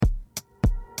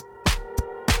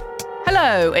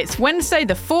Hello, it's Wednesday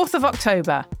the 4th of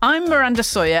October. I'm Miranda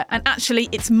Sawyer, and actually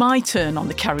it's my turn on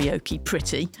the karaoke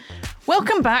pretty.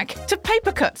 Welcome back to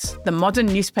Paper Cuts, the modern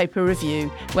newspaper review,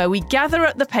 where we gather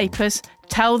up the papers,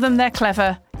 tell them they're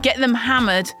clever, get them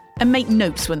hammered, and make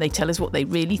notes when they tell us what they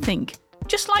really think.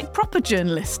 Just like proper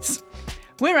journalists.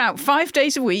 We're out 5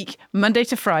 days a week, Monday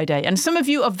to Friday, and some of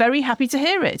you are very happy to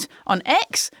hear it. On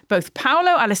X, both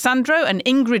Paolo Alessandro and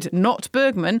Ingrid Not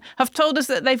Bergman have told us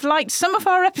that they've liked some of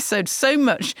our episodes so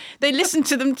much they listened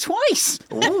to them twice.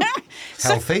 Ooh,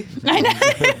 healthy. I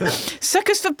know.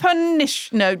 Suckers for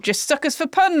punish. No, just suckers for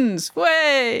puns.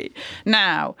 Way.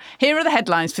 Now, here are the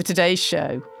headlines for today's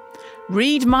show.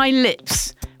 Read my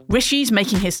lips. Rishi's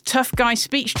making his tough guy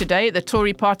speech today at the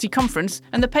Tory party conference,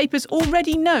 and the papers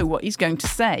already know what he's going to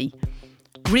say.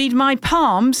 Read my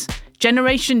palms.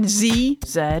 Generation Z,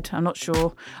 I'm not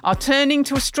sure, are turning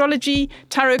to astrology,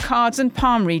 tarot cards and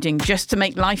palm reading just to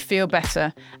make life feel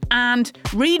better. And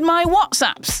read my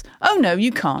WhatsApps. Oh no,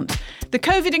 you can't. The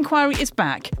COVID inquiry is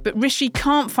back, but Rishi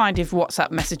can't find his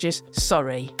WhatsApp messages.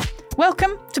 Sorry.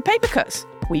 Welcome to Paper Cuts.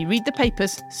 We read the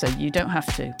papers so you don't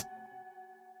have to.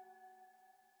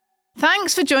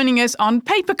 Thanks for joining us on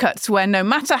Paper Cuts, where no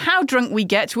matter how drunk we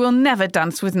get, we'll never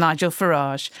dance with Nigel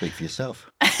Farage. Speak for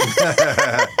yourself.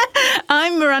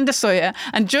 I'm Miranda Sawyer,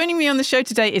 and joining me on the show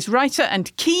today is writer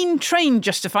and keen train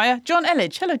justifier, John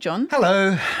Elledge. Hello, John.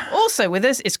 Hello. Also with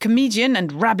us is comedian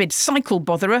and rabid cycle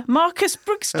botherer, Marcus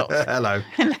Brigstock. Hello.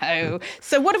 Hello.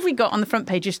 So what have we got on the front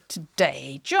pages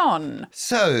today, John?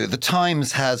 So, the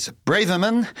Times has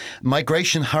Braverman,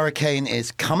 migration hurricane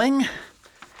is coming.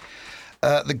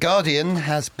 The Guardian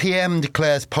has PM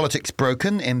declares politics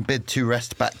broken in bid to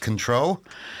wrest back control.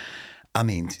 I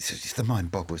mean, the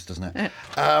mind boggles, doesn't it?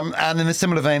 And in a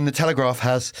similar vein, The Telegraph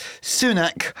has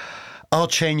Sunak, I'll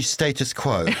change status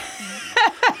quo.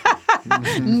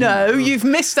 No, you've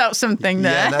missed out something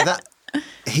there. Yeah, no,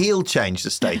 he'll change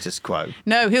the status quo.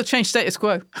 No, he'll change status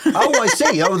quo. Oh, I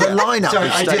see. Oh, the lineup. Sorry,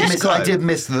 is I status did quo.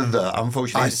 miss the.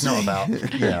 Unfortunately, it's not about.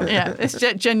 Yeah. Yeah, it's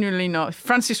genuinely not.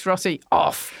 Francis Rossi,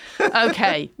 off.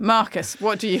 OK, Marcus,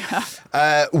 what do you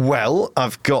have? Well,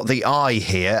 I've got the Eye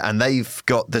here, and they've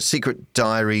got the secret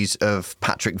diaries of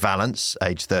Patrick Vallance,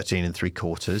 aged 13 and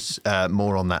 3/4.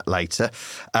 More on that later.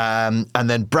 And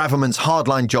then Braverman's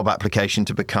hardline job application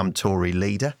to become Tory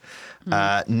leader.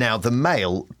 Now, the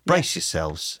Mail, brace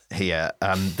yourselves here.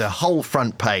 The whole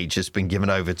front page has been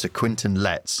given over to Quinton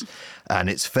Letts,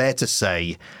 and it's fair to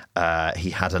say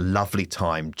he had a lovely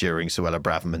time during Suella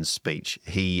Braverman's speech.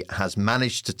 He has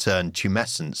managed to turn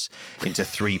tumescence into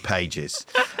 3 pages.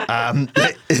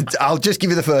 I'll just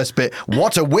give you the first bit.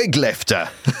 What a wig lifter.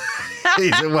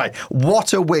 Either way,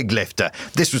 what a wig lifter.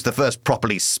 This was the first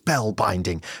properly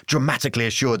spellbinding, dramatically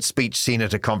assured speech seen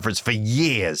at a conference for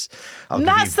years.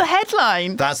 That's the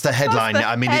headline. That's the headline. That's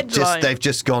the I mean, headline. they've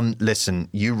just gone, listen,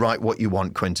 you write what you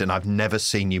want, Quinton. I've never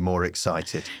seen you more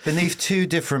excited. Beneath 2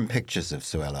 different pictures of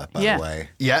Suella, by the way.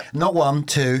 Yeah. Not 1,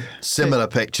 2. Similar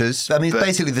pictures. I mean,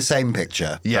 basically the same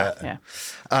picture. Yeah. Yeah.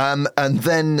 And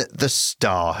then the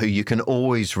Star, who you can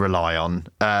always rely on.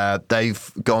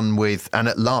 They've gone with, and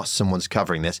at last someone's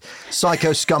covering this, psycho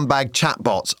scumbag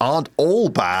chatbots aren't all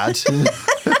bad.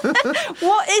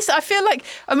 I feel like,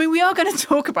 we are going to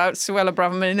talk about Suella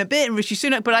Braverman in a bit and Rishi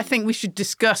Sunak, but I think we should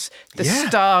discuss the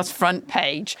Star's front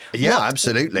page. Yeah,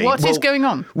 absolutely. What is going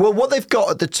on? Well, what they've got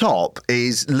at the top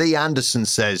is Lee Anderson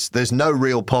says there's no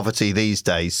real poverty these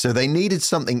days, so they needed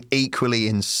something equally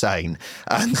insane.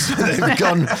 And so they've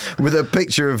gone with a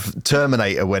picture of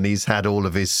Terminator when he's had all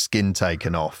of his skin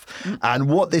taken off. And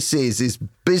what this is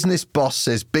business boss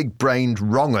says big-brained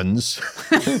wrong-uns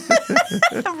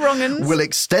Wrong-uns. will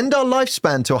extend our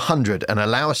lifespan to 100 and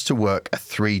allow us to work a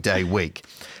 3-day week.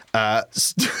 And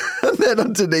then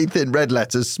underneath in red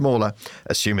letters, smaller,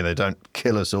 assuming they don't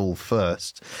kill us all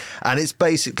first. And it's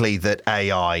basically that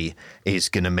AI is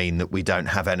going to mean that we don't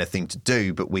have anything to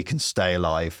do, but we can stay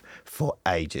alive for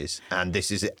ages. And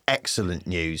this is excellent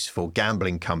news for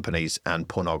gambling companies and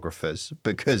pornographers,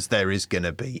 because there is going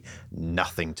to be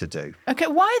nothing to do. OK,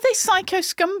 why are they psycho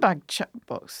scumbag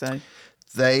chatbots, though?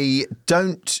 They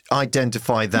don't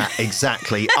identify that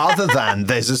exactly, other than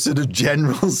there's a sort of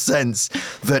general sense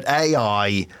that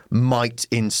AI might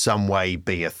in some way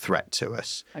be a threat to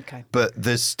us. Okay. But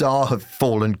the Star have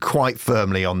fallen quite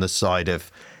firmly on the side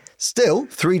of still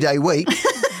 3-day week.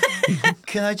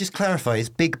 Can I just clarify? Is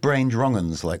big-brained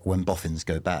wrong-uns like when boffins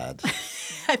go bad?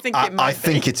 I think it might I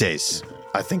think it is.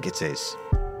 I think it is.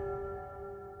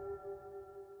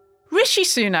 Rishi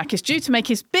Sunak is due to make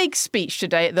his big speech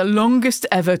today at the longest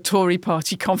ever Tory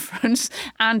party conference.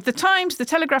 And The Times, The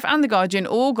Telegraph and The Guardian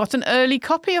all got an early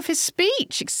copy of his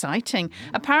speech. Exciting.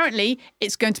 Apparently,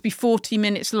 it's going to be 40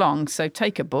 minutes long, so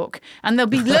take a book. And there'll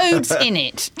be loads in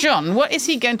it. John, what is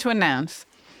he going to announce?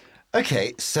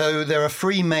 Okay, so there are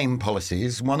three main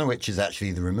policies, one of which is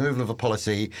actually the removal of a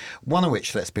policy, one of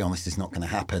which, let's be honest, is not going to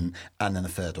happen, and then a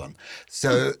third one.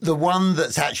 So the one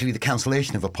that's actually the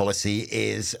cancellation of a policy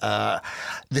is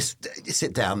this.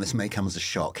 Sit down, this may come as a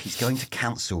shock. He's going to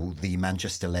cancel the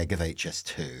Manchester leg of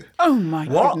HS2. Oh my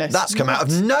goodness. That's come out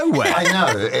of nowhere. I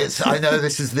know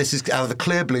this is out of the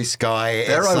clear blue sky.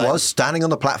 There I was, standing on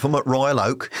the platform at Royal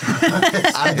Oak,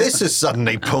 and this has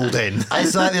suddenly pulled in.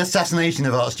 It's like the assassination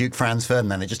of Archduke Franz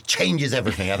Ferdinand. It just changes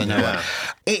everything out of nowhere.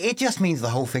 It just means the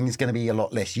whole thing is going to be a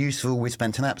lot less useful. We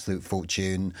spent an absolute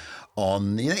fortune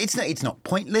on, it's not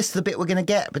pointless, the bit we're going to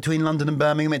get between London and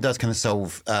Birmingham. It does kind of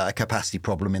solve a capacity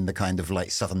problem in the kind of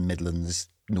like Southern Midlands,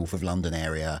 north of London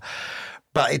area.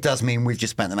 But it does mean we've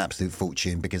just spent an absolute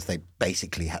fortune because they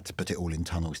basically had to put it all in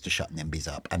tunnels to shut NIMBYs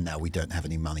up. And now we don't have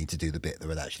any money to do the bit that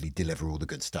would actually deliver all the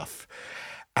good stuff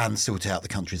and sort out the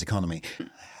country's economy.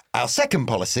 Our second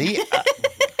policy...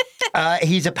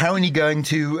 he's apparently going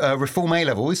to reform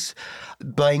A-levels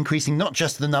by increasing not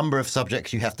just the number of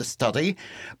subjects you have to study,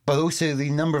 but also the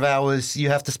number of hours you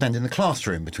have to spend in the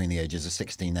classroom between the ages of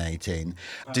 16 and 18.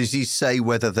 Does he say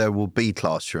whether there will be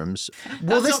classrooms?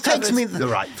 Well, this takes me...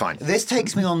 Right, fine. This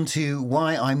takes me on to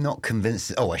why I'm not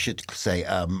convinced... Oh, I should say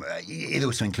it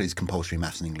also includes compulsory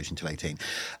maths and English until 18.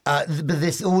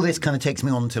 But all this kind of takes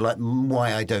me on to like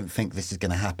why I don't think this is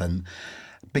going to happen.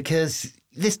 Because...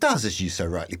 this does, as you so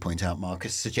rightly point out,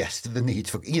 Marcus, suggest the need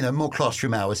for, more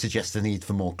classroom hours suggests the need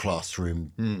for more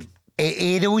classroom.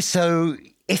 It also,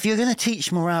 if you're going to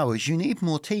teach more hours, you need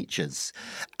more teachers.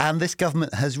 And this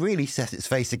government has really set its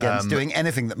face against doing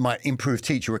anything that might improve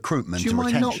teacher recruitment and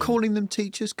retention. Do you mind not calling them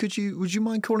teachers? Would you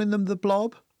mind calling them the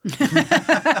blob?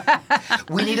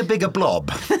 We need a bigger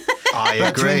blob. I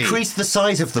but agree. to increase the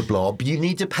size of the blob, you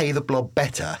need to pay the blob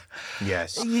better.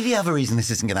 Yes. The other reason this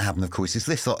isn't going to happen, of course, is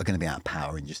this lot are going to be out of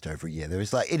power in just over a year.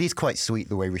 It is quite sweet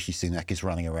the way Rishi Sunak is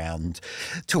running around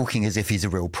talking as if he's a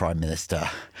real prime minister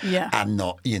and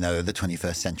not, the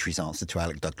 21st century's answer to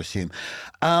Alec Douglas Hume.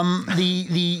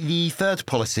 The third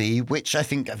policy, which I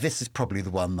think this is probably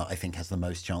the one that I think has the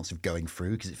most chance of going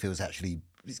through because it feels actually...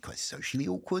 it's quite socially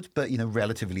awkward, but,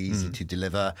 relatively easy to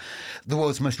deliver. The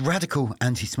world's most radical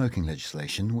anti-smoking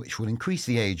legislation, which will increase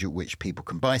the age at which people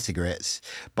can buy cigarettes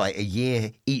by a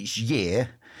year each year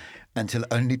until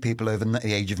only people over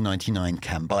the age of 99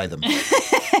 can buy them.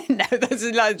 No, that's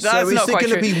so not is there quite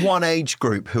going to true. be one age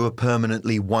group who are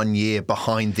permanently 1 year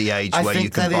behind the age where you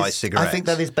can buy cigarettes? I think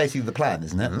that is basically the plan,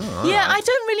 isn't it? Oh, Yeah, I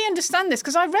don't really understand this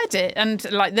because I read it and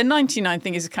like the 99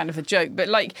 thing is kind of a joke, but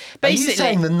like basically... Are you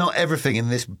saying that not everything in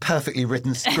this perfectly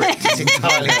written script is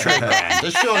entirely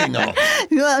true? Surely not.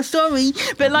 Yeah, sorry.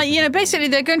 But basically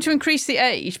they're going to increase the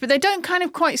age, but they don't kind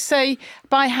of quite say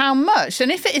by how much.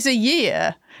 And if it is a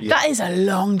year... that is a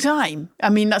long time. I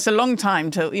mean, that's a long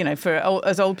time to,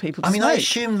 as old people to I smoke.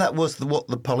 assume that was what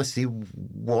the policy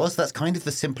was. That's kind of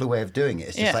the simpler way of doing it.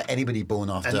 It's just like anybody born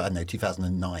after,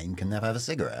 2009 can never have a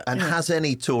cigarette. And has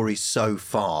any Tory so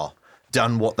far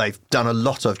done what they've done a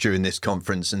lot of during this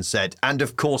conference and said, and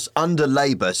of course, under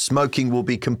Labour, smoking will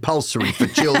be compulsory for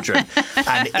children.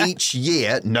 And each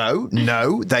year, no,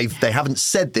 they haven't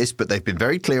said this, but they've been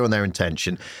very clear on their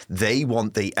intention. They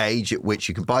want the age at which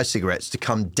you can buy cigarettes to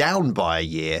come down by a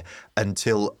year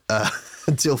until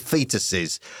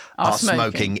fetuses are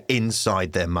smoking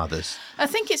inside their mothers. I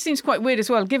think it seems quite weird as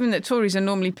well, given that Tories are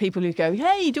normally people who go,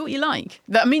 hey, do what you like.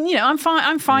 I'm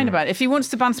fine about it. If he wants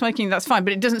to ban smoking, that's fine,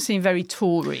 but it doesn't seem very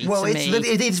Tory to me.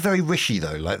 It is very Rishi,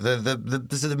 though. Like the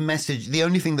sort of message, the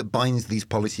only thing that binds these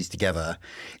policies together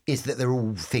is that they're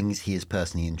all things he is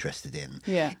personally interested in.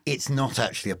 Yeah. It's not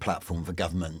actually a platform for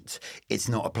government. It's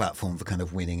not a platform for kind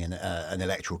of winning an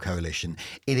electoral coalition.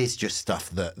 It is just stuff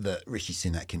that Rishi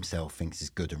Sunak himself thinks is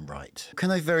good and right.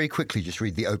 Can I very quickly just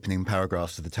read the opening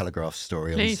paragraphs of the Telegraph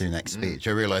story Please. on Sunak's speech?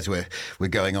 I realise we're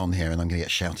going on here and I'm going to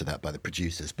get shouted at by the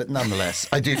producers, but nonetheless,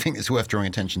 I do think it's worth drawing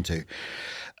attention to.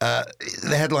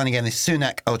 The headline again is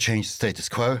Sunak, I'll change the status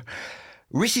quo.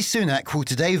 Rishi Sunak will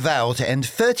today vow to end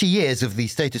 30 years of the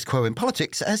status quo in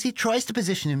politics as he tries to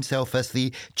position himself as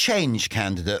the change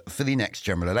candidate for the next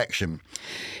general election.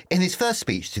 In his first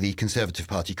speech to the Conservative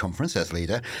Party conference as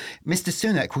leader, Mr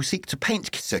Sunak will seek to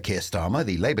paint Sir Keir Starmer,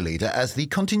 the Labour leader, as the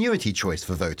continuity choice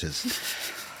for voters.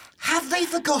 Have they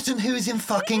forgotten who's in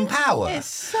fucking power? It's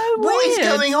so What is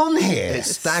weird. going on here?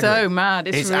 It's staggering. so mad.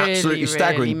 It's really, absolutely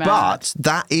staggering. really mad. But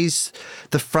that is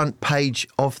the front page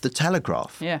of the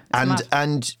Telegraph. Yeah, it's mad.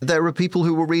 And there are people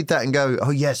who will read that and go,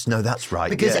 "Oh yes, no, that's right."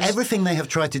 Because yes. everything they have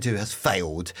tried to do has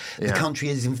failed. The Yeah. country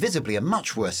is invisibly a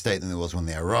much worse state than it was when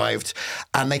they arrived,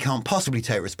 and they can't possibly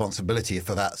take responsibility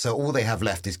for that. So all they have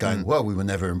left is going, well, we were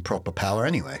never in proper power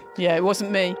anyway. Yeah, it wasn't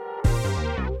me.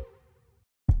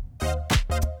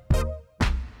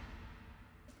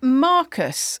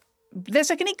 Marcus, there's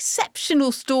like an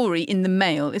exceptional story in the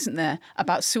Mail, isn't there,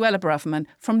 about Suella Braverman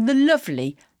from the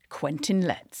lovely Quentin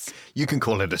Letts. You can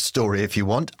call it a story if you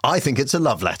want. I think it's a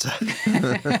love letter.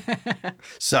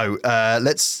 So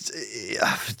let's.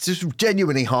 It's just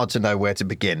genuinely hard to know where to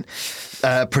begin.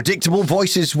 Predictable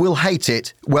voices will hate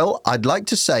it. Well, I'd like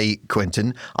to say,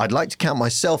 Quentin, I'd like to count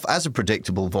myself as a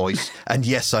predictable voice, and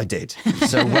yes, I did.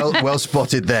 So well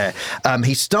spotted there.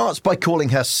 He starts by calling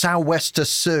her Sou'wester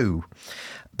Sue,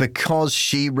 because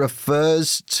she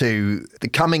refers to the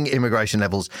coming immigration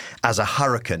levels as a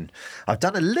hurricane. I've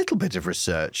done a little bit of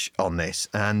research on this,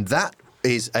 and that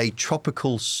is a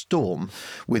tropical storm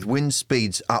with wind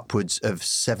speeds upwards of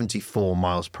 74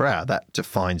 miles per hour. That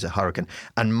defines a hurricane.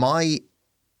 And my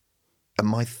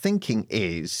thinking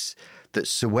is that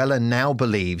Suella now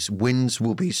believes winds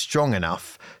will be strong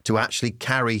enough to actually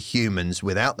carry humans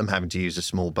without them having to use a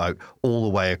small boat all the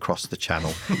way across the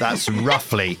channel. That's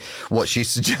roughly what she's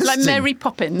suggesting. Like Mary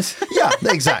Poppins. Yeah,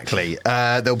 exactly.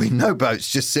 There'll be no boats,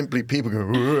 just simply people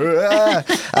going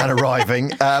and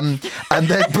arriving. And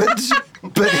then,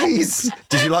 but he's.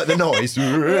 Did you like the noise?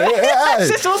 It's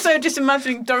just also just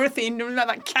imagining Dorothy and like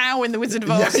that cow in The Wizard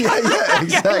of Oz. Yeah,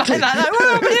 exactly. Like that,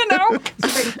 well, you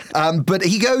know. But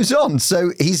he goes on.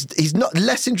 So he's not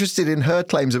less interested in her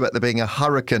claims about there being a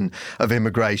hurricane of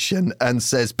immigration, and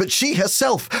says, but she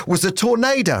herself was a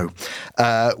tornado,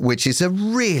 which is a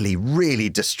really, really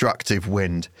destructive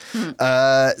wind.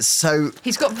 So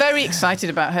He's got very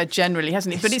excited about her generally,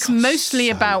 hasn't he? But it's got mostly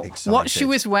so about what she excited.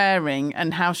 was wearing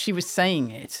and how she was saying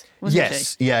it, wasn't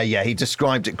yes, she? yeah. He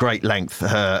described at great length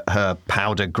her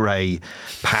powder grey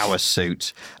power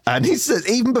suit. And he said,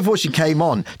 even before she came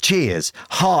on, cheers,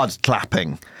 hard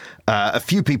clapping. A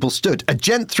few people stood. A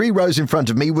gent 3 rows in front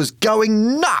of me was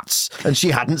going nuts, and she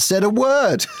hadn't said a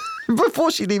word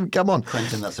before she'd even come on.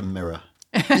 Quentin, that's a mirror.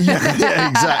 Yeah,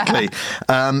 exactly.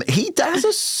 He has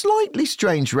a slightly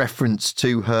strange reference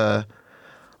to her,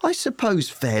 I suppose,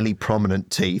 fairly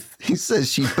prominent teeth. He says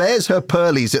she bares her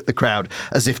pearlies at the crowd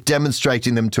as if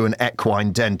demonstrating them to an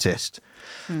equine dentist.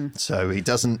 So he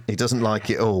doesn't like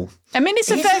it all. I mean,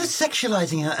 it's a He's very...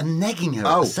 sexualising her and negging her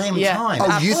at the same yeah. time. Oh,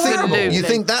 Absolutely. you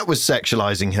think that was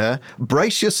sexualising her?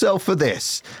 Brace yourself for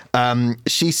this.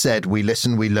 She said, we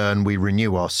listen, we learn, we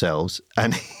renew ourselves.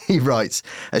 And he writes,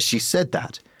 as she said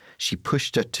that, she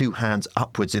pushed her 2 hands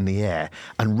upwards in the air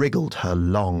and wriggled her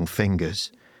long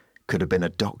fingers. Could have been a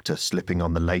doctor slipping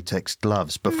on the latex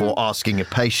gloves before asking a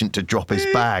patient to drop his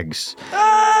bags.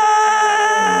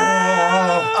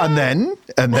 And then,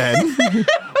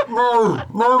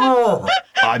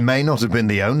 I may not have been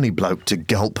the only bloke to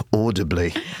gulp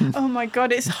audibly. Oh my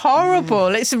God, it's horrible.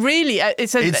 It's really,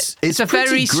 it's a It's very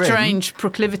pretty grim. strange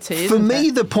proclivity, For isn't me,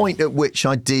 it? the point at which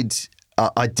I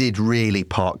did really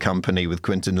part company with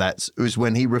Quentin Letts was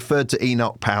when he referred to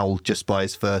Enoch Powell just by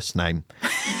his first name.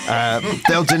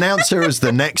 They'll denounce her as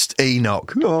the next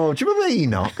Enoch. Oh, do you remember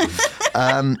Enoch?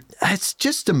 It's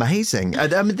just amazing.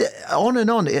 And, I mean, on and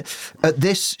on. At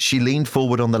this, she leaned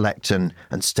forward on the lectern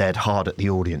and stared hard at the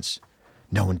audience.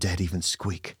 No one dared even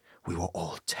squeak. We were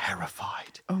all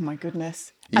terrified. Oh my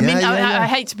goodness. Yeah, I mean, yeah. I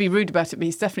hate to be rude about it, but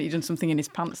he's definitely done something in his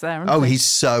pants there. Hasn't Oh, he? he's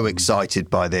so excited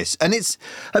by this. And it's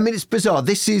bizarre.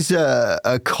 This is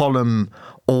a column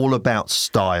all about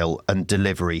style and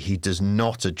delivery. He does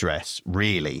not address,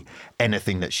 really,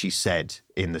 anything that she said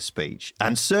in the speech,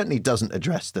 and certainly doesn't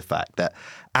address the fact that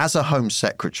as a Home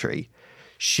Secretary,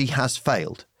 she has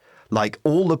failed. Like,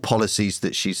 all the policies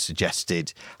that she's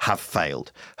suggested have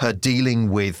failed. Her dealing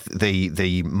with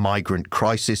the migrant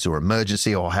crisis or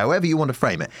emergency, or however you want to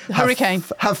frame it. Hurricane.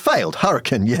 Have failed.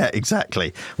 Hurricane, yeah,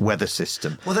 exactly. Weather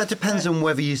system. Well, that depends on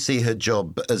whether you see her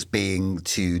job as being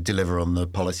to deliver on the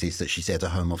policies that she said her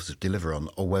Home Office would deliver on,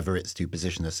 or whether it's to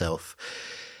position herself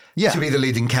to be the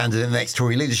leading candidate in the next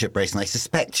Tory leadership race. And I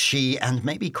suspect she, and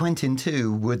maybe Quentin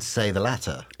too, would say the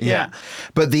latter. Yeah.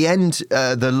 But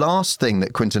the last thing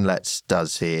that Quentin Letts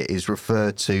does here is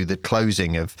refer to the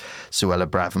closing of Suella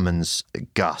Braverman's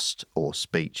gust, or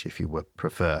speech, if you would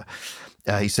prefer.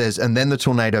 He says, and then the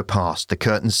tornado passed, the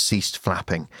curtains ceased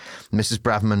flapping. Mrs.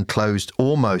 Braverman closed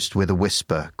almost with a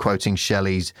whisper, quoting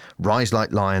Shelley's "Rise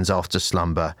like lions after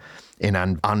slumber," in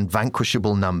an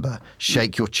unvanquishable number,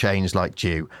 "Shake your chains like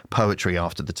dew," poetry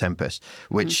after the tempest,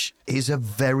 which is a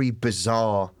very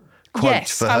bizarre quote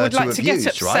for her I would like to to abuse,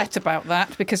 get upset right? about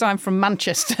that because I'm from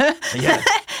Manchester. Yeah.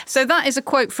 So that is a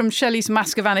quote from Shelley's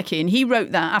Mask of Anarchy, and he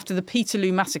wrote that after the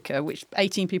Peterloo massacre, which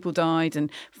 18 people died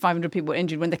and 500 people were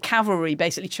injured when the cavalry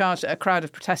basically charged at a crowd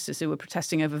of protesters who were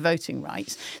protesting over voting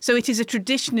rights. So it is a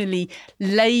traditionally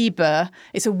Labour,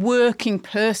 it's a working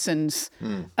person's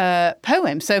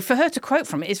poem. So for her to quote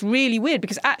from it is really weird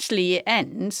because actually it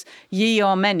ends, "Ye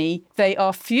are many, they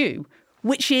are few,"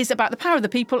 which is about the power of the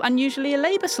people and usually a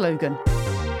Labour slogan.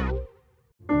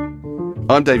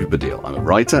 I'm David Baddiel. I'm a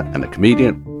writer and a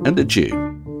comedian and a Jew.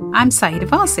 I'm Saeeda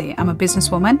Varsi. I'm a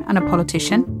businesswoman and a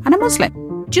politician and a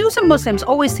Muslim. Jews and Muslims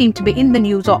always seem to be in the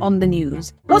news or on the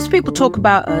news. Lots of people talk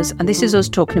about us, and this is us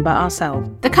talking about ourselves.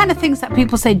 The kind of things that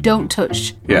people say don't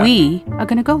touch, we are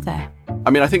going to go there. I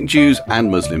mean, I think Jews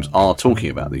and Muslims are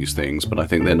talking about these things, but I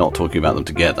think they're not talking about them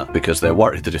together because they're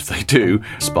worried that if they do,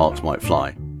 sparks might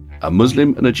fly. A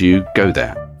Muslim and a Jew go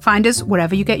there. Find us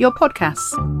wherever you get your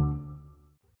podcasts.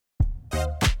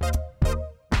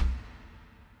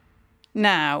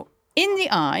 Now, in the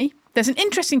Eye, there's an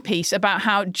interesting piece about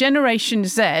how Generation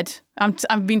Z,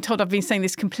 I've been told I've been saying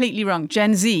this completely wrong,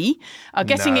 Gen Z, are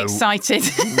getting excited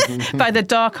by the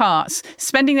dark arts,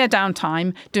 spending their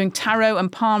downtime doing tarot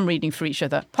and palm reading for each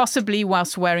other, possibly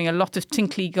whilst wearing a lot of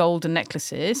tinkly golden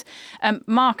necklaces.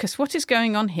 Marcus, what is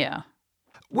going on here?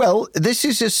 Well, this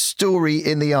is a story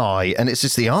in the Eye, and it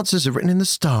says the answers are written in the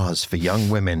stars for young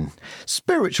women.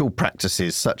 Spiritual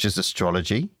practices such as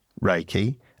astrology,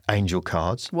 Reiki, angel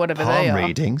cards, whatever palm they are.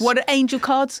 readings. What are angel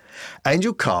cards?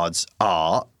 Angel cards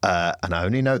are, and I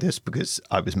only know this because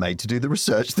I was made to do the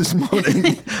research this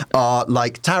morning, are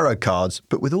like tarot cards,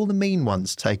 but with all the mean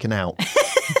ones taken out.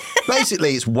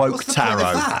 Basically, it's woke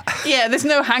tarot. Yeah, there's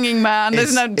no hanging man,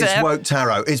 there's no death. It's woke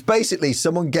tarot. It's basically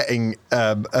someone getting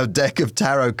a deck of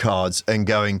tarot cards and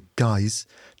going, guys,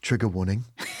 trigger warning.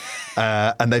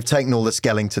 And they've taken all the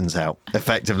skeletons out,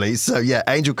 effectively. So, yeah,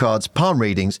 angel cards, palm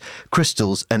readings,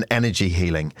 crystals, and energy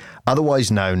healing, otherwise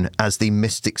known as the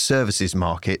Mystic Services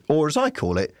Market, or as I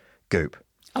call it, Goop.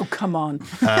 Oh, come on.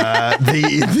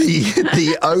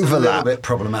 The overlap. It's a little bit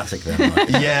problematic then. Right?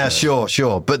 Yeah,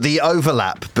 sure. But the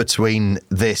overlap between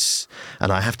this,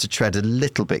 and I have to tread a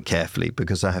little bit carefully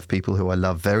because I have people who I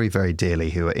love very, very dearly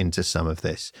who are into some of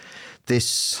this. This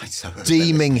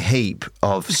steaming heap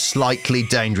of slightly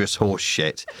dangerous horse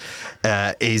shit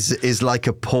is like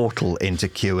a portal into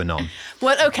QAnon.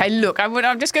 Well, okay, look,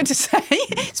 I'm just going to say,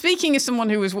 speaking as someone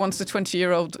who was once a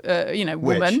 20-year-old,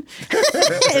 woman,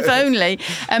 if only,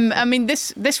 I mean,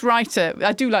 this writer,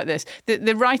 I do like this,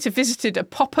 the writer visited a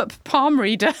pop-up palm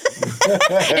reader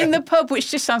in the pub,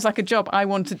 which just sounds like a job I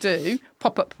want to do,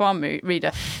 pop-up palm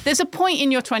reader. There's a point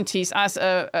in your 20s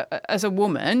as a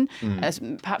woman, as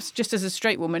perhaps just as a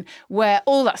straight woman, where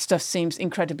all that stuff seems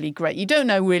incredibly great. You don't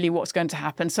know really what's going to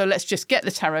happen, so let's just get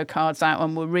the tarot cards out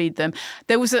and we'll read them.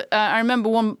 There was I remember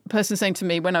one person saying to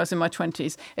me when I was in my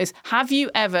 20s is, have you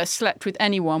ever slept with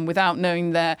anyone without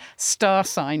knowing their star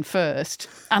sign first?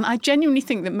 And I genuinely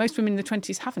think that most women in the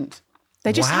 20s haven't.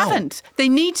 They just haven't. They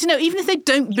need to know, even if they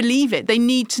don't believe it, they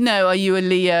need to know, are you a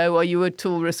Leo, are you a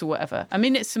Taurus or whatever? I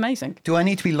mean, it's amazing. Do I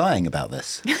need to be lying about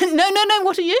this? No.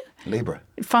 What are you? Libra.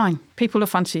 Fine. People will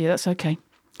fancy you. That's okay.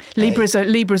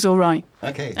 Libra's all right.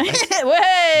 Okay.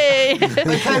 Way!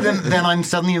 Okay, then I'm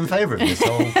suddenly in favour of this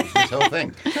whole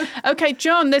thing. Okay,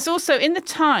 John, there's also, in the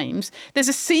Times, there's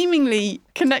a seemingly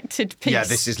connected piece. Yeah,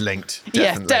 this is linked.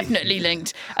 Yeah, definitely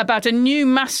linked. About a new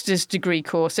master's degree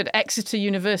course at Exeter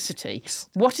University.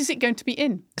 What is it going to be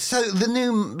in? So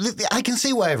I can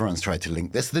see why everyone's tried to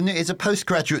link this. It's a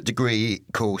postgraduate degree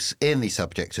course in the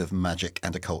subject of magic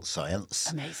and occult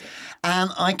science. Amazing. And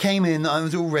I came in, I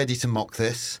was all ready to mock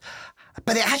this.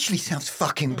 But it actually sounds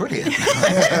fucking brilliant.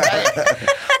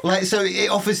 So it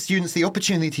offers students the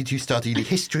opportunity to study the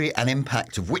history and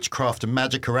impact of witchcraft and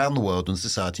magic around the world on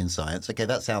society and science. Okay,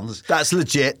 that sounds... That's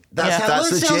legit.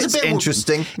 That's legit. It's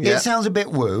Interesting. It sounds a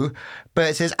bit woo, but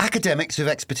it says academics with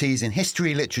expertise in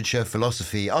history, literature,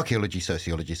 philosophy, archaeology,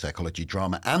 sociology, psychology,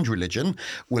 drama, and religion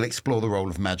will explore the role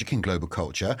of magic in global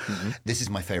culture. Mm-hmm. This is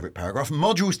my favourite paragraph.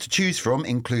 Modules to choose from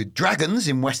include dragons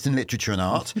in Western literature and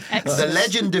art, the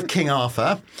legend of King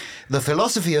Arthur, the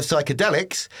philosophy of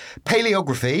psychedelics,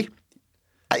 paleography,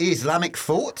 Islamic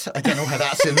thought, I don't know how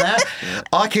that's in there,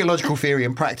 archaeological theory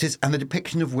and practice, and the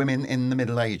depiction of women in the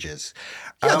Middle Ages.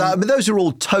 I mean, those are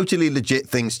all totally legit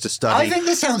things to study. I think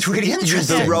this sounds really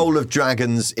interesting. The role of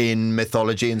dragons in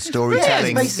mythology and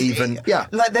storytelling,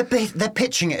 like they're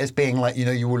pitching it as being like,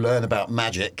 you will learn about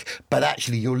magic, but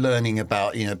actually you're learning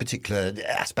about a particular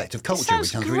aspect of culture, which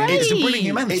sounds really. It's a brilliant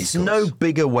humanities. It's no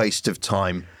bigger waste of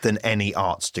time than any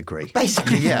arts degree.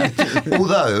 Basically, yeah.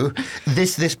 Although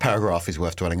this paragraph is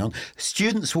worth dwelling on.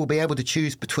 Students will be able to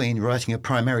choose between writing a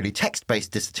primarily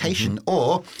text-based dissertation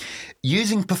or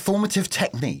using performative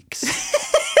techniques.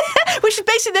 Which is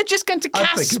basically they're just going to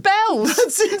cast spells.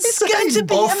 It's going to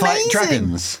be or amazing. Fight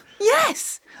dragons.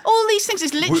 Yes. All these things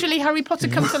is literally Harry Potter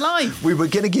come to life. We were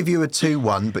going to give you a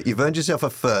 2-1, but you've earned yourself a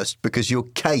first because your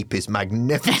cape is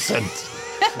magnificent.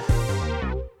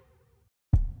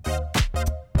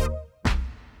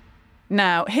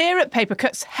 Now, here at Paper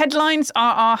Cuts, headlines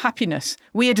are our happiness.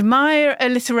 We admire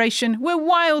alliteration, we're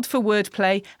wild for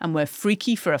wordplay, and we're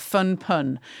freaky for a fun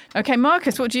pun. OK,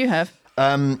 Marcus, what do you have?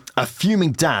 A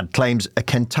fuming dad claims a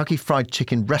Kentucky Fried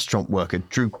Chicken restaurant worker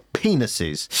drew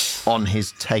penises on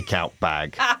his takeout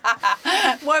bag.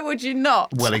 Why would you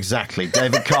not? Well, exactly.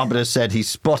 David Carpenter said he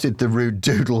spotted the rude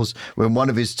doodles when one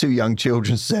of his 2 young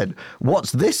children said,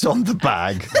 "What's this on the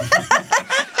bag?"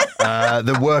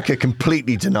 The worker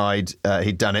completely denied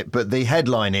he'd done it, but the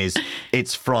headline is,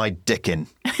 "It's fried dickin'."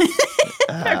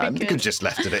 You could have just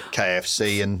left it at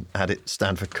KFC and had it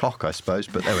stand for cock, I suppose,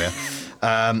 but there we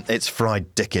are. It's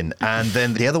fried dickin'. And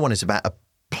then the other one is about a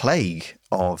plague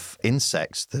of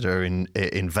insects that are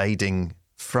invading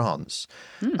France.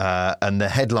 And the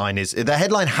headline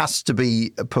has to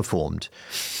be performed,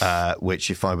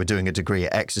 which if I were doing a degree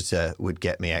at Exeter would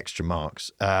get me extra marks.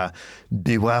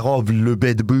 Beware of le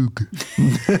bedbug.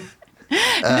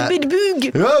 Le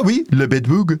bedbug. Ah oui, le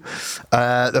bedbug.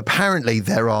 Apparently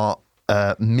there are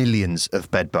millions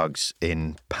of bedbugs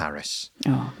in Paris.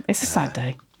 Oh, it's a sad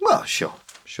day. Well, sure.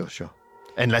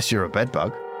 Unless you're a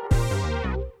bedbug.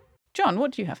 John,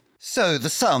 what do you have? So, The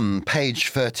Sun, page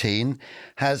 13,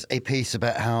 has a piece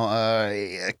about how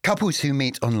couples who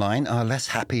meet online are less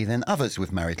happy than others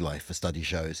with married life, a study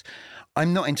shows.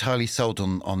 I'm not entirely sold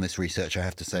on this research, I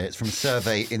have to say. It's from a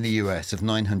survey in the US of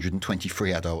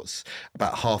 923 adults,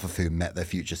 about half of whom met their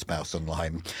future spouse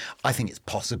online. I think it's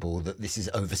possible that this is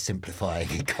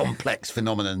oversimplifying a complex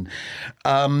phenomenon.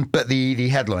 But the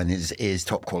headline is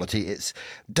top quality. It's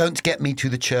 "Don't Get Me to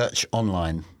the Church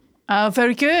Online." Oh,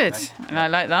 very good. I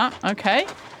like that. Okay.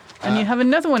 And you have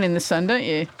another one in The Sun, don't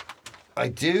you? I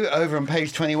do, over on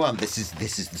page 21. This is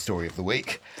the story of the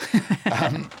week.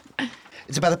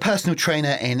 It's about a personal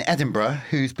trainer in Edinburgh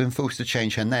who's been forced to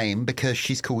change her name because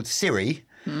she's called Siri.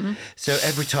 Mm-hmm. So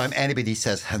every time anybody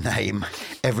says her name,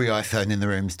 every iPhone in the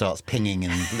room starts pinging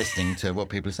and listening to what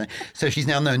people are saying. So she's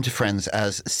now known to friends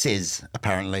as Sis,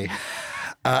 apparently.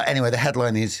 Anyway, the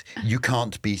headline is, "You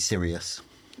can't be serious."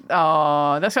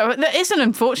 Oh, that is an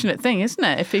unfortunate thing, isn't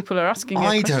it? If people are asking you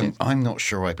questions. I'm not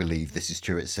sure I believe this is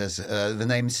true. It says the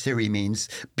name Siri means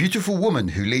beautiful woman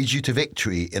who leads you to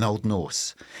victory in Old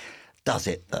Norse. Does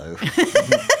it, though?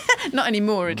 Not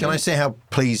anymore. Can I say how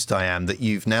pleased I am that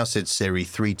you've now said Siri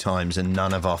 3 times and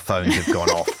none of our phones have gone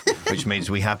off, which means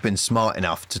we have been smart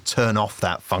enough to turn off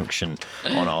that function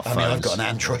on our phones. I mean, I've got an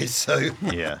Android, so...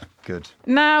 Yeah, good.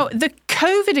 Now, the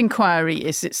COVID inquiry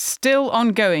is still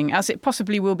ongoing, as it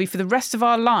possibly will be for the rest of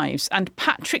our lives. And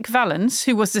Patrick Vallance,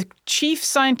 who was the chief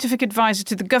scientific advisor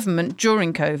to the government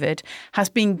during COVID, has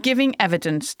been giving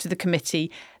evidence to the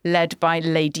committee led by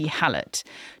Lady Hallett.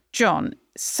 John,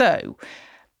 so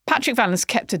Patrick Vallance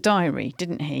kept a diary,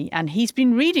 didn't he? And he's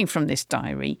been reading from this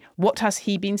diary. What has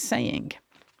he been saying?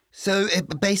 So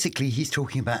basically, he's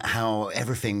talking about how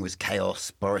everything was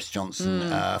chaos. Boris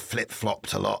Johnson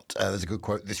flip-flopped a lot. There's a good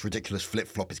quote, "This ridiculous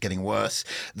flip-flop is getting worse.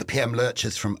 The PM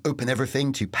lurches from open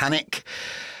everything to panic."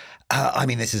 I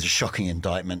mean, this is a shocking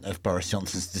indictment of Boris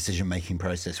Johnson's decision-making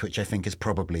process, which I think has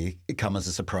probably come as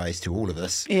a surprise to all of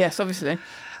us. Yes, obviously.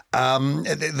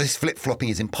 This flip-flopping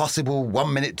is impossible.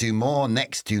 1 minute do more,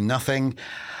 next do nothing.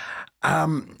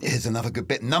 Here's another good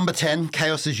bit. Number 10,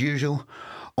 chaos as usual.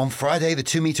 On Friday, the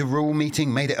 2-metre rule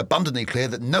meeting made it abundantly clear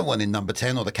that no one in Number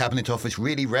 10 or the Cabinet Office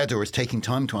really read or is taking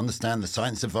time to understand the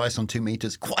science advice on 2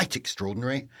 metres. Quite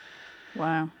extraordinary.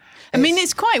 Wow. I mean,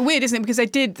 it's quite weird, isn't it? Because they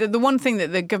did, the one thing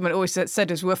that the government always said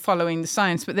is we're following the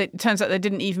science, but it turns out they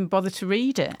didn't even bother to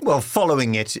read it. Well,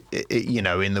 following it, you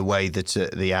know, in the way that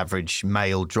the average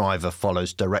male driver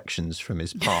follows directions from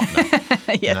his partner.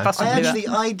 Yeah, possibly.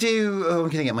 I do. I'm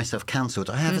going to get myself cancelled.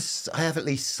 I have at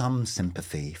least some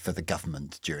sympathy for the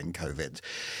government during COVID,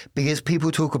 because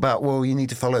people talk about, well, you need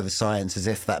to follow the science as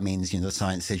if that means, you know, the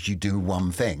science says you do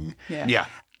one thing. Yeah.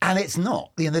 And it's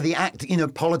not. You know, the act, you know,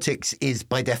 politics is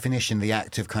by definition the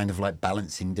act of kind of like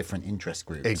balancing different interest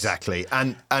groups. Exactly.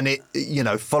 And it, you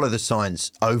know, follow the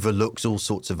science overlooks all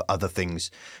sorts of other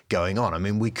things going on. I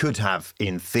mean, we could have,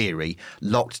 in theory,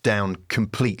 locked down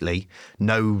completely,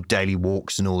 no daily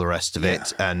walks and all the rest of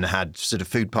it, and had sort of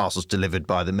food parcels delivered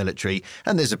by the military.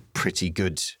 And there's a pretty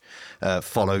good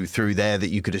follow through there that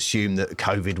you could assume that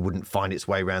COVID wouldn't find its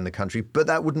way around the country, but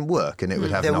that wouldn't work, and it would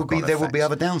have There would be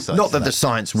other downsides. Not that the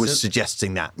science was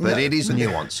suggesting that, but it is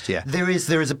nuanced. Yeah, there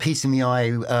is a piece in the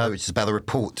Eye which is about a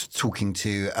report talking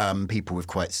to people with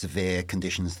quite severe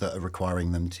conditions that are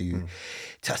requiring them to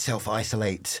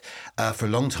self-isolate for a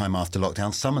long time after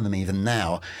lockdown. Some of them even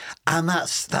now, and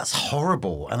that's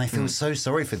horrible. And I feel so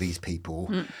sorry for these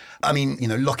people. I mean, you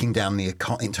know, locking down the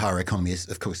entire economy is,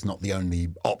 of course, not the only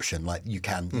option. Like you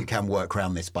can work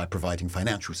around this by providing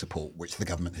financial support, which the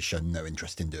government has shown no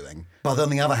interest in doing. But on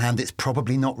the other hand, it's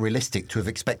probably not realistic to have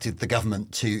expected the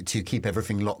government to keep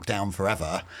everything locked down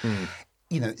forever.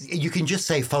 You know, you can just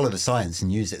say follow the science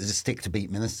and use it as a stick to beat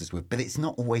ministers with, but it's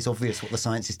not always obvious what the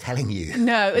science is telling you.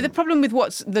 No, the problem with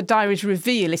what the diaries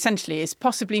reveal essentially is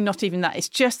possibly not even that. It's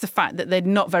just the fact that they're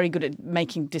not very good at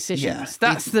making decisions. Yeah,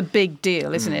 That's the big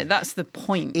deal, isn't it? That's the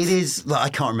point. It is. I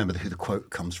can't remember who the quote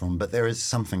comes from, but there is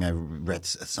something I read at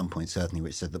some point certainly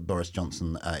which said that Boris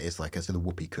Johnson is like a sort of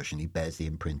whoopee cushion. He bears the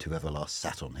imprint whoever last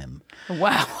sat on him.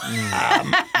 Wow.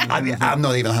 I'm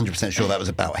not even 100% sure that was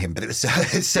about him, but it's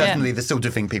certainly the sort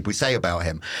of thing people say about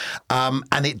him.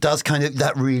 And it does kind of,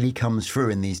 that really comes through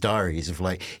in these diaries of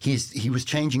like, he was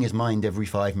changing his mind every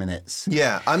 5 minutes.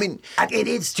 Yeah, I mean... And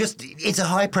it's a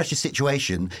high pressure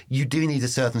situation. You do need a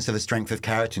certain sort of strength of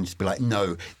character and just be like,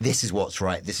 no, this is what's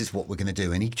right. This is what we're going to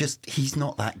do. And he's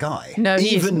not that guy. No,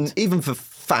 even for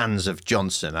fans of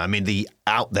Johnson, I mean, the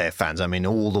out there fans, I mean,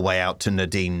 all the way out to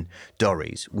Nadine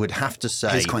Dorries, would have to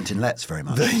say... Here's Quentin Letts very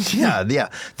much.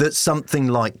 That something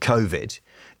like COVID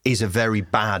is a very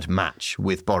bad match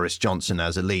with Boris Johnson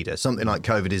as a leader. Something like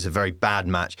COVID is a very bad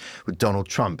match with Donald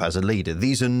Trump as a leader.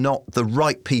 These are not the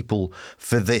right people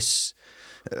for this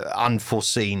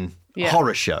unforeseen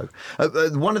horror show.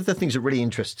 One of the things that really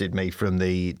interested me from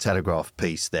the Telegraph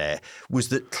piece there was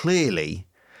that clearly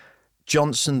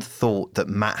Johnson thought that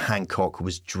Matt Hancock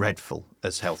was dreadful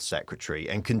as health secretary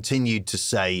and continued to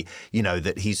say, you know,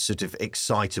 that he's sort of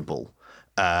excitable.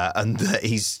 And that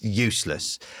he's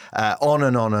useless, on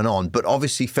and on and on, but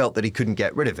obviously felt that he couldn't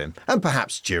get rid of him. And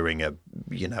perhaps during a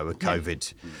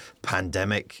COVID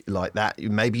pandemic like that,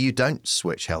 maybe you don't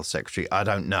switch health secretary. I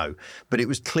don't know. But it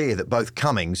was clear that both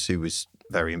Cummings, who was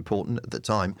very important at the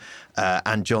time,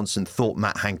 and Johnson thought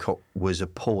Matt Hancock was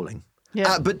appalling.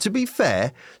 Yeah. But to be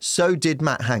fair, so did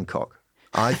Matt Hancock.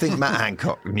 I think Matt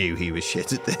Hancock knew he was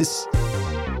shit at this.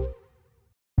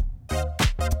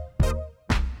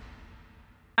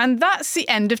 And that's the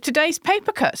end of today's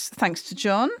Paper Cuts. Thanks to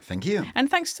John. Thank you. And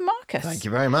thanks to Marcus. Thank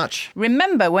you very much.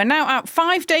 Remember, we're now out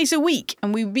 5 days a week,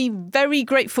 and we'd be very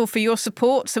grateful for your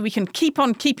support so we can keep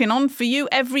on keeping on for you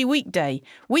every weekday.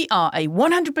 We are a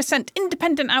 100%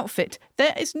 independent outfit.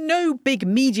 There is no big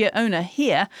media owner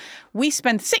here. We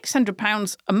spend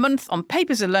 £600 a month on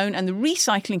papers alone, and the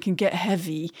recycling can get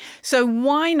heavy. So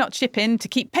why not chip in to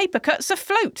keep Paper Cuts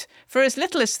afloat? For as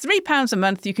little as £3 a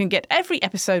month, you can get every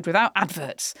episode without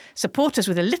adverts. Support us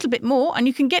with a little bit more and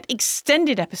you can get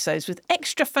extended episodes with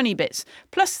extra funny bits,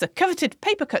 plus the coveted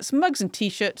Paper Cuts mugs and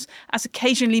t-shirts as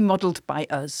occasionally modelled by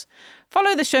us.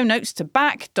 Follow the show notes to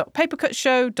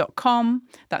back.papercutshow.com,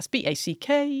 that's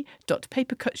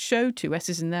back.papercutshow, 2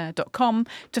 S's in there, .com,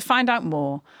 to find out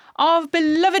more. Our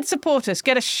beloved supporters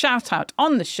get a shout out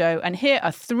on the show, and here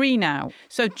are 3 now.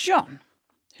 So John,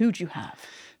 who do you have?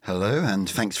 Hello, and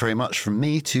thanks very much from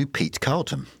me to Pete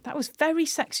Carlton. That was very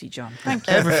sexy, John. Thank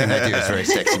you. Everything I do is very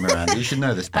sexy, Miranda. You should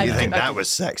know this. You think that was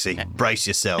sexy? Brace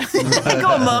yourself. Go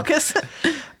on, Marcus.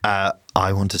 I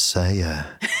want to say a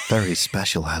very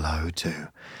special hello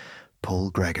to Paul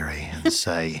Gregory and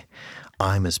say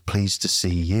I'm as pleased to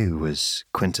see you as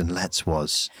Quentin Letts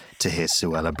was to hear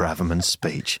Suella Braverman's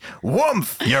speech.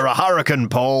 Woomph! You're a hurricane,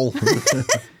 Paul.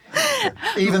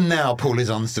 Even now, Paul is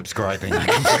unsubscribing.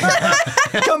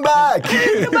 Come back!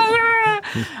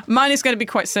 Mine is going to be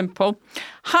quite simple.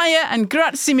 Hiya and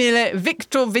grazie mille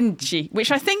Victor Vinci,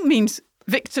 which I think means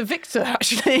Victor,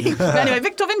 actually. Anyway,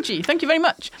 Victor Vinci, thank you very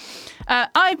much.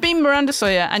 I've been Miranda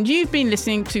Sawyer, and you've been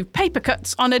listening to Paper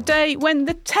Cuts on a day when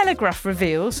the Telegraph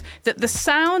reveals that the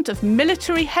sound of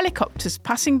military helicopters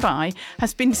passing by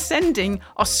has been sending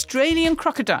Australian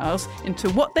crocodiles into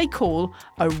what they call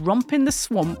a romp in the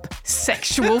swamp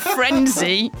sexual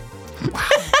frenzy.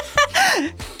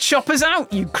 Choppers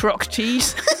out, you croc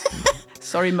tease.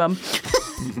 Sorry, Mum.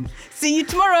 See you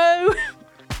tomorrow.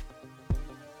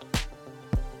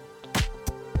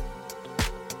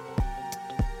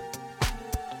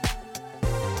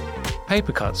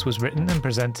 Paper Cuts was written and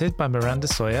presented by Miranda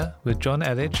Sawyer with John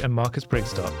Elledge and Marcus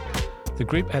Brigstock. The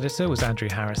group editor was Andrew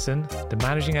Harrison, the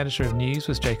managing editor of news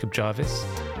was Jacob Jarvis,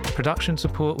 production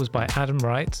support was by Adam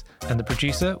Wright, and the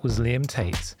producer was Liam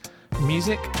Tate.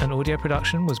 Music and audio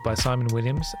production was by Simon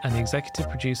Williams, and the executive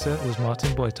producer was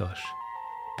Martin Boytosh.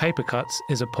 Paper Cuts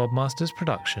is a Podmasters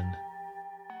production.